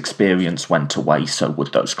conscious experience went away, so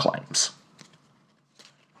would those claims.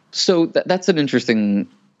 So that's an interesting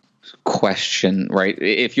question, right?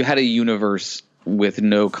 If you had a universe with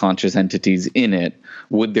no conscious entities in it,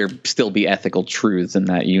 would there still be ethical truths in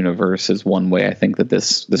that universe is one way I think that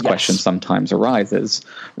this question sometimes arises,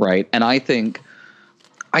 right? And I think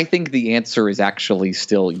the answer is actually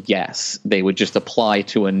still yes. They would just apply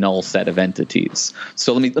to a null set of entities.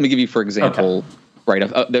 So let me give you, for example, right?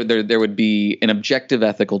 There would be an objective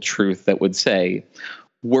ethical truth that would say,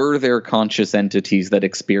 were there conscious entities that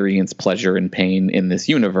experience pleasure and pain in this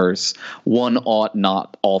universe, one ought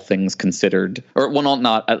not, all things considered, or one ought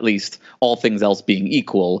not, at least all things else being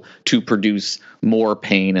equal, to produce more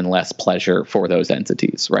pain and less pleasure for those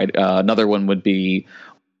entities, right? Another one would be,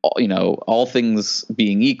 all things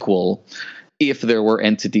being equal, if there were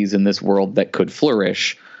entities in this world that could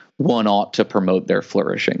flourish, one ought to promote their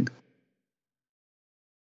flourishing.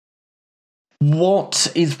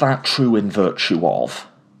 What is that true in virtue of?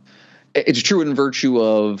 It's true in virtue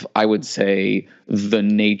of, I would say, the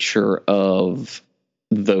nature of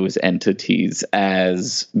those entities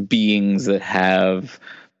as beings that have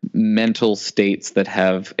mental states that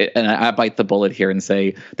have, and I bite the bullet here and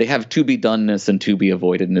say they have to be doneness and to be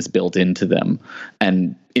avoidedness built into them.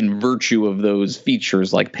 And in virtue of those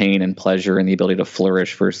features like pain and pleasure and the ability to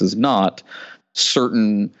flourish versus not,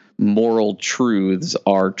 certain moral truths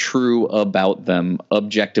are true about them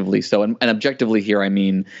objectively. So, and objectively here, I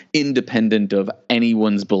mean independent of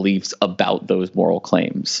anyone's beliefs about those moral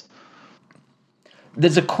claims.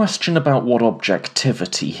 There's a question about what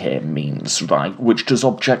objectivity here means, right? Which, does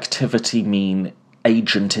objectivity mean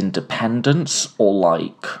agent independence, or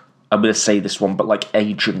like, I'm going to say this one, but like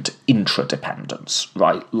agent intradependence,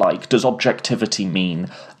 right? Like, does objectivity mean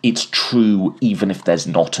it's true even if there's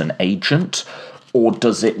not an agent? Or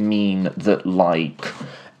does it mean that, like,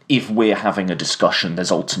 if we're having a discussion,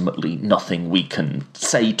 there's ultimately nothing we can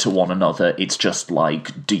say to one another, it's just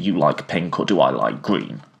like, do you like pink or do I like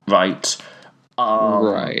green, right?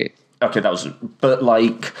 Right. Okay, that was... But,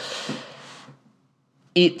 like,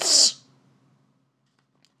 it's...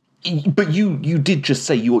 But you did just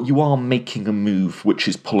say you are making a move which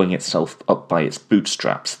is pulling itself up by its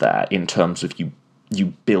bootstraps there, in terms of you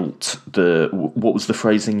built the... What was the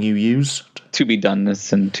phrasing you used? To be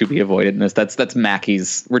doneness and to be avoidedness. That's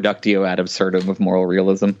Mackey's reductio ad absurdum of moral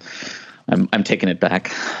realism. I'm taking it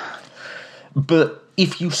back. But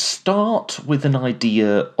if you start with an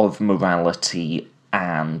idea of morality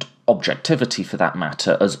and objectivity, for that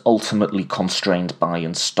matter, as ultimately constrained by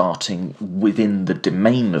and starting within the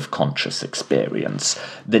domain of conscious experience,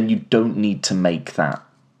 then you don't need to make that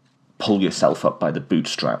pull yourself up by the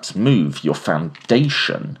bootstraps move. Your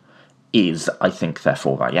foundation is, I think,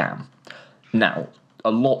 therefore I am. Now,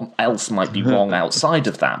 a lot else might be wrong outside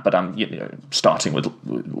of that, but I'm starting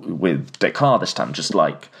with Descartes this time, just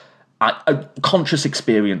like, conscious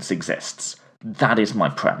experience exists. That is my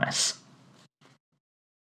premise.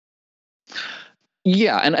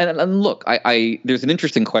 Yeah, and look, I there's an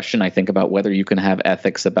interesting question, I think, about whether you can have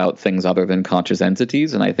ethics about things other than conscious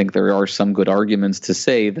entities, and I think there are some good arguments to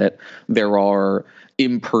say that there are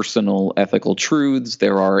impersonal ethical truths,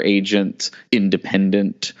 there are agent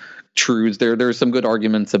independent truths. There's some good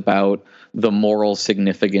arguments about the moral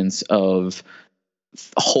significance of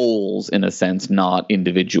wholes, in a sense, not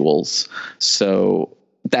individuals. So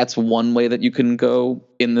that's one way that you can go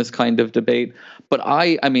in this kind of debate. But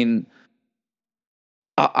I mean,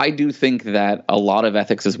 I do think that a lot of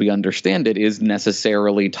ethics as we understand it is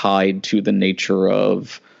necessarily tied to the nature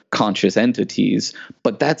of conscious entities,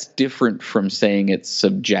 but that's different from saying it's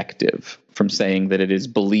subjective, from saying that it is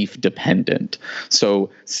belief dependent. So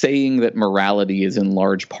saying that morality is in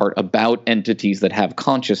large part about entities that have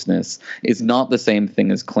consciousness is not the same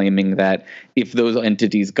thing as claiming that if those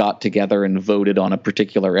entities got together and voted on a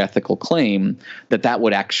particular ethical claim, that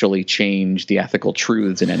would actually change the ethical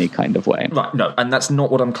truths in any kind of way. Right, no, and that's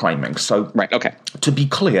not what I'm claiming. So, right, okay. To be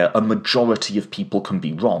clear, a majority of people can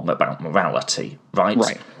be wrong about morality, right?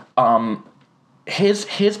 Right.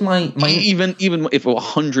 Here's my even if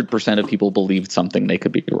 100% of people believed something, they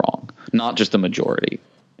could be wrong. Not just a majority,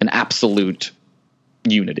 an absolute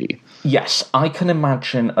unity. Yes, I can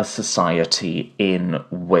imagine a society in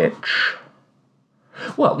which,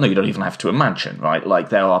 well, no, you don't even have to imagine, right? Like,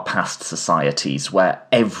 there are past societies where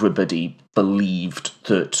everybody believed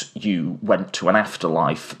that you went to an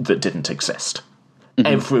afterlife that didn't exist.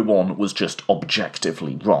 Mm-hmm. Everyone was just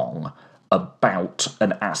objectively wrong about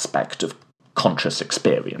an aspect of conscious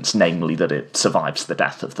experience, namely that it survives the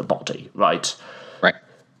death of the body, right? Right.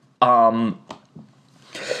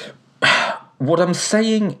 What I'm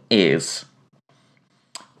saying is,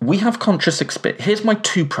 we have conscious experience. Here's my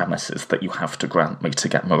two premises that you have to grant me to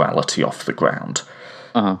get morality off the ground.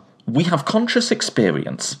 Uh-huh. We have conscious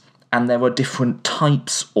experience, and there are different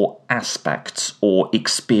types or aspects or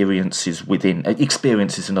experiences within...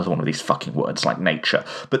 Experience is another one of these fucking words, like nature.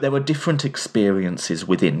 But there are different experiences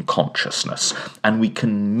within consciousness, and we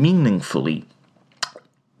can meaningfully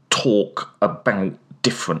talk about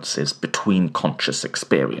differences between conscious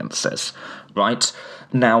experiences, right?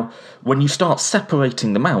 Now, when you start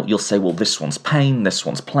separating them out, you'll say, well, this one's pain, this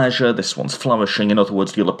one's pleasure, this one's flourishing. In other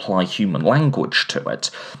words, you'll apply human language to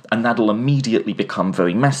it, and that'll immediately become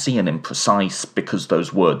very messy and imprecise because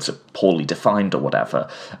those words are poorly defined or whatever.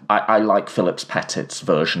 I like Philip Pettit's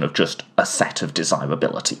version of just a set of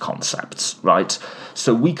desirability concepts, right?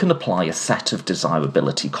 So we can apply a set of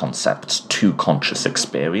desirability concepts to conscious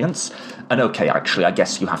experience. And okay, actually, I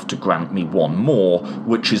guess you have to grant me one more,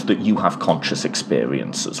 which is that you have conscious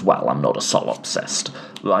experience as well. I'm not a solipsist,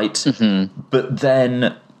 right? Mm-hmm. But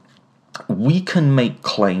then we can make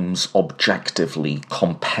claims objectively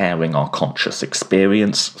comparing our conscious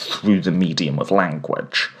experience through the medium of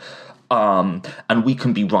language. And we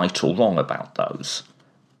can be right or wrong about those.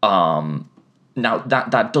 Now,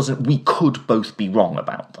 that doesn't... We could both be wrong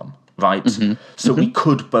about them, right? Mm-hmm. So we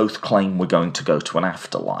could both claim we're going to go to an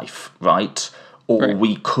afterlife, right? Or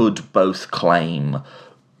we could both claim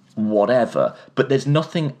whatever. But there's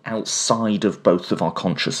nothing outside of both of our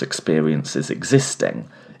conscious experiences existing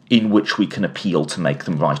in which we can appeal to make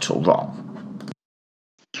them right or wrong.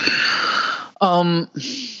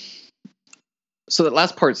 So that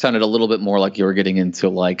last part sounded a little bit more like you were getting into,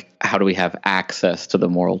 like, how do we have access to the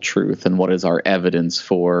moral truth, and what is our evidence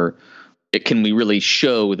for it? Can we really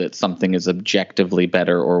show that something is objectively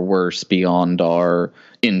better or worse beyond our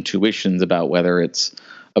intuitions about whether it's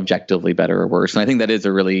objectively better or worse? And I think that is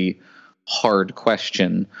a really hard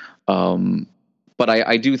question. But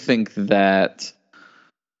I do think that,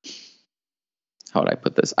 how would I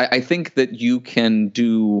put this? I think that you can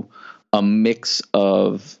do a mix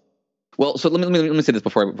of, well, so let me say this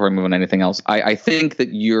before I move on to anything else. I think that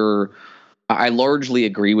I largely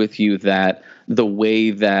agree with you that the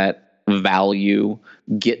way that value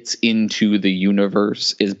gets into the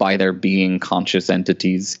universe is by there being conscious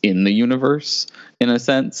entities in the universe, in a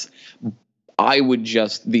sense. I would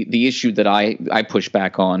just, the issue that I push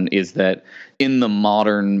back on is that in the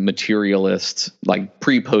modern materialist, like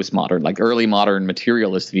pre-postmodern, like early modern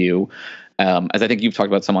materialist view, as I think you've talked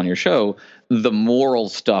about some on your show, the moral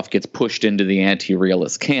stuff gets pushed into the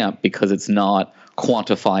anti-realist camp because it's not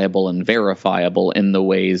quantifiable and verifiable in the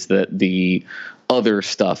ways that the other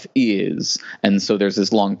stuff is. And so there's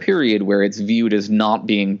this long period where it's viewed as not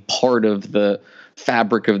being part of the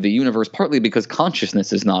fabric of the universe, partly because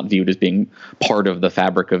consciousness is not viewed as being part of the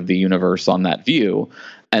fabric of the universe on that view.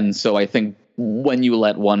 And so I think when you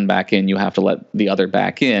let one back in, you have to let the other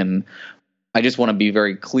back in. I just want to be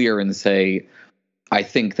very clear and say, I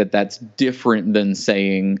think that that's different than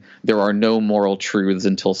saying there are no moral truths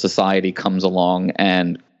until society comes along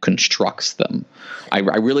and constructs them. I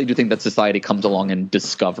really do think that society comes along and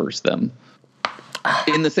discovers them.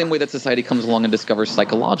 In the same way that society comes along and discovers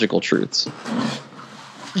psychological truths.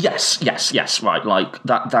 Yes, right. Like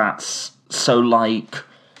that's so like,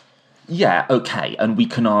 yeah, okay. And we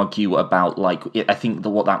can argue about like, I think that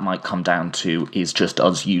what that might come down to is just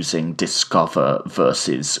us using discover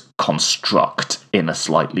versus construct in a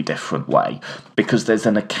slightly different way. Because there's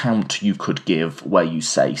an account you could give where you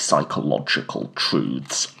say psychological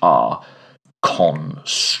truths are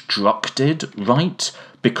constructed, right?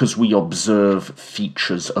 Because we observe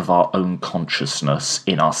features of our own consciousness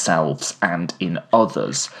in ourselves and in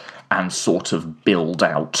others and sort of build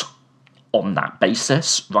out on that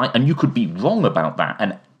basis, right? And you could be wrong about that,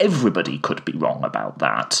 and everybody could be wrong about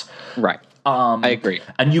that. Right. I agree.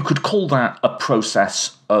 And you could call that a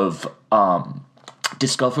process of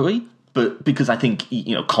discovery, but because I think,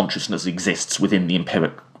 you know, consciousness exists within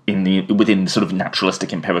the within sort of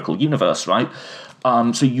naturalistic empirical universe, right?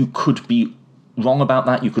 So you could be wrong about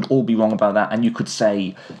that, you could all be wrong about that, and you could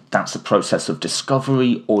say that's a process of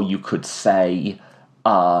discovery, or you could say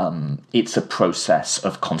it's a process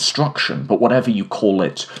of construction. But whatever you call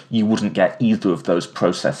it, you wouldn't get either of those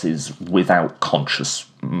processes without conscious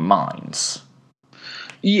minds.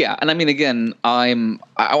 Yeah, and I mean, again, I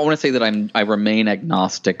want to say that I remain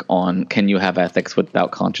agnostic on can you have ethics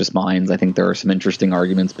without conscious minds. I think there are some interesting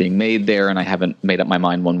arguments being made there, and I haven't made up my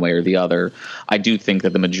mind one way or the other. I do think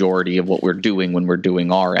that the majority of what we're doing when we're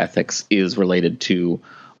doing our ethics is related to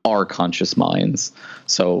our conscious minds.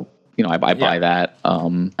 So, you know, I buy that.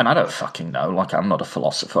 And I don't fucking know. Like, I'm not a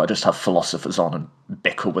philosopher. I just have philosophers on and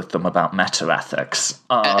bicker with them about meta-ethics.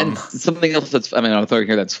 And something else I'm throwing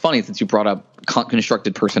here that's funny, since you brought up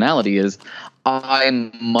constructed personality, is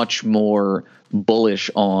I'm much more bullish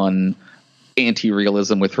on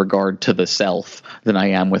anti-realism with regard to the self than I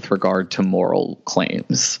am with regard to moral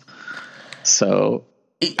claims. So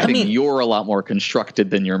I think you're a lot more constructed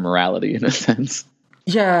than your morality, in a sense.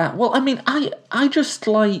 Yeah, well, I mean, I just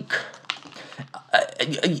like...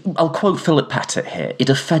 I'll quote Philip Pettit here. It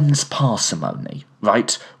offends parsimony,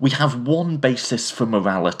 right? We have one basis for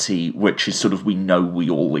morality, which is sort of we know we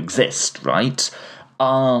all exist, right?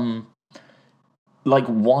 Like,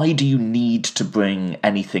 why do you need to bring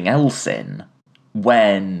anything else in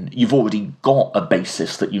when you've already got a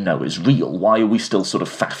basis that you know is real? Why are we still sort of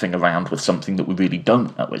faffing around with something that we really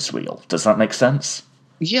don't know is real? Does that make sense?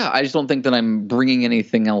 Yeah, I just don't think that I'm bringing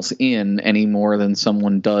anything else in any more than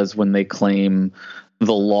someone does when they claim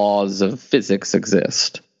the laws of physics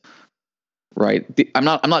exist. Right? I'm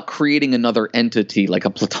not creating another entity like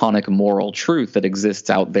a Platonic moral truth that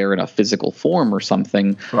exists out there in a physical form or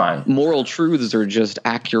something. Right. Moral truths are just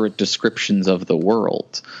accurate descriptions of the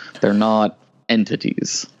world. They're not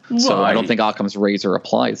entities. Right. So I don't think Occam's razor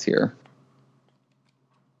applies here.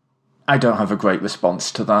 I don't have a great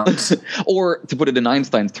response to that. Or to put it in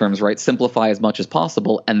Einstein's terms, right? Simplify as much as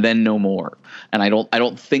possible and then no more. And I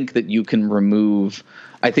don't think that you can remove.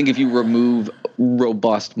 I think if you remove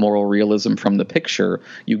robust moral realism from the picture,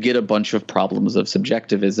 you get a bunch of problems of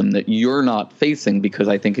subjectivism that you're not facing, because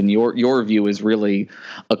I think in your view is really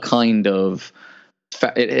a kind of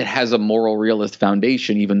it has a moral realist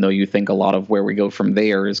foundation, even though you think a lot of where we go from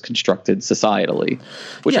there is constructed societally,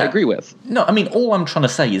 which I agree with. No, I mean, all I'm trying to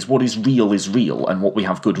say is what is real, and what we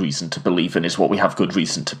have good reason to believe in is what we have good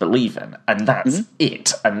reason to believe in. And that's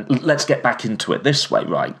it. And let's get back into it this way,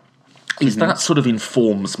 right? Is that sort of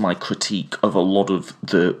informs my critique of a lot of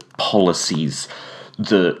the policies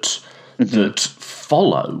that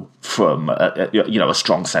follow from a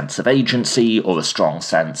strong sense of agency or a strong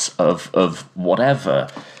sense of whatever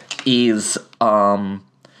is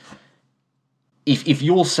if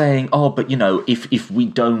you're saying, oh, but if we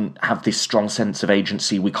don't have this strong sense of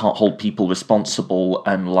agency, we can't hold people responsible,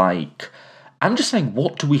 and like, I'm just saying,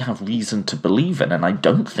 what do we have reason to believe in? And I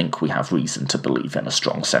don't think we have reason to believe in a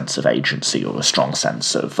strong sense of agency or a strong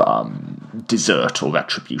sense of desert or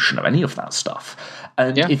retribution or any of that stuff.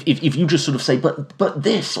 And if you just sort of say, but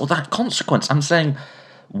this or that consequence, I'm saying,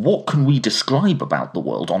 what can we describe about the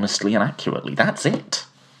world honestly and accurately? That's it.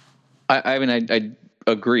 I mean, I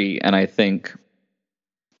agree, and I think...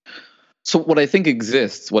 So what I think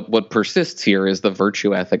exists, what persists here, is the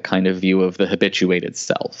virtue ethic kind of view of the habituated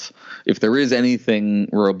self. If there is anything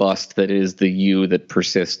robust that is the you that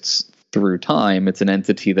persists through time, it's an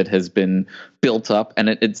entity that has been built up, and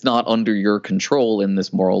it's not under your control in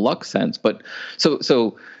this moral luck sense. But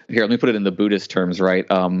so here, let me put it in the Buddhist terms, right?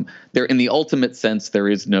 There, in the ultimate sense, there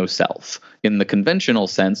is no self. In the conventional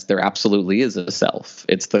sense, there absolutely is a self.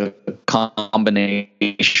 It's the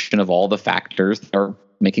combination of all the factors that are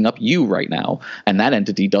making up you right now. And that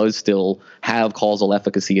entity does still have causal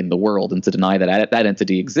efficacy in the world. And to deny that that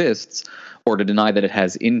entity exists, or to deny that it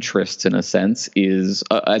has interests in a sense, is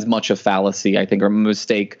as much a fallacy, I think, or a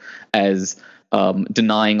mistake as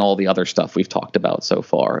denying all the other stuff we've talked about so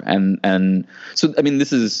far. And so, I mean,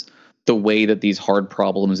 this is the way that these hard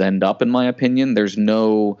problems end up, in my opinion. There's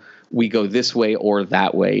no, we go this way or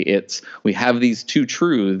that way. It's, we have these two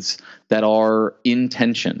truths that are in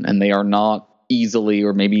tension, and they are not easily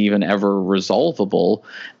or maybe even ever resolvable.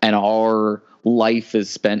 And our life is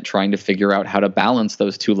spent trying to figure out how to balance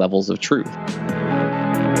those two levels of truth.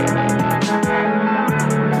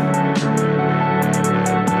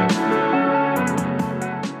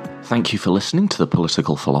 Thank you for listening to the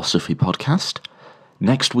Political Philosophy Podcast.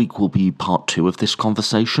 Next week will be part 2 of this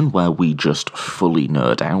conversation, where we just fully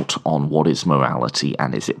nerd out on what is morality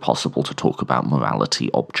and is it possible to talk about morality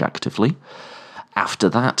objectively. After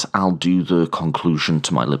that, I'll do the conclusion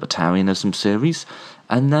to my libertarianism series,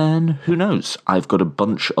 and then, who knows, I've got a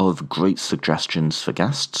bunch of great suggestions for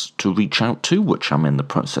guests to reach out to, which I'm in the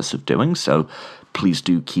process of doing, so please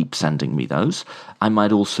do keep sending me those. I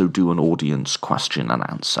might also do an audience question and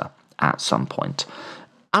answer at some point.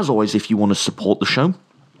 As always, if you want to support the show,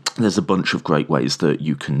 there's a bunch of great ways that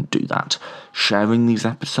you can do that. Sharing these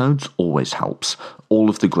episodes always helps. All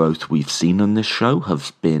of the growth we've seen on this show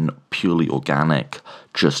has been purely organic,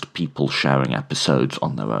 just people sharing episodes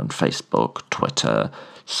on their own Facebook, Twitter,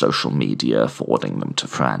 social media, forwarding them to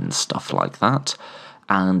friends, stuff like that.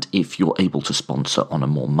 And if you're able to sponsor on a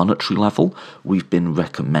more monetary level, we've been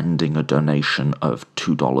recommending a donation of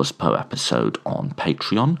 $2 per episode on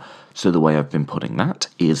Patreon. So the way I've been putting that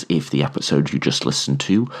is, if the episode you just listened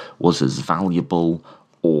to was as valuable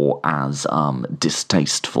or as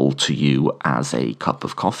distasteful to you as a cup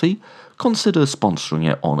of coffee, consider sponsoring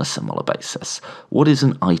it on a similar basis. What is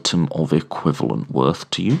an item of equivalent worth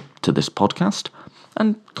to you, to this podcast?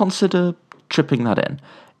 And consider chipping that in.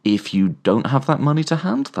 If you don't have that money to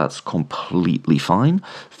hand, that's completely fine.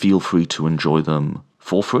 Feel free to enjoy them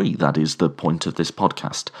for free. That is the point of this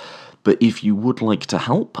podcast. But if you would like to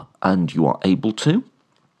help, and you are able to,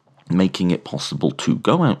 making it possible to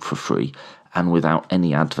go out for free and without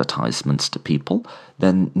any advertisements to people,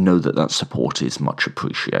 then know that that support is much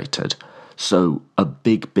appreciated. So a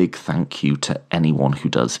big, big thank you to anyone who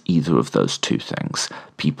does either of those two things.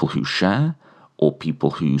 People who share, or people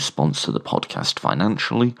who sponsor the podcast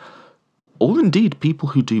financially, or indeed people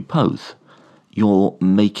who do both. You're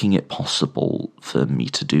making it possible for me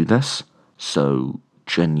to do this, so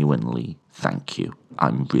genuinely thank you.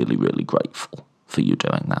 I'm really, really grateful for you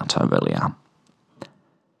doing that. I really am.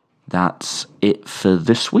 That's it for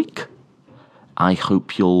this week. I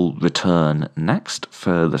hope you'll return next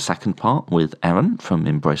for the second part with Erin from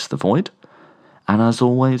Embrace the Void. And as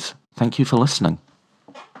always, thank you for listening.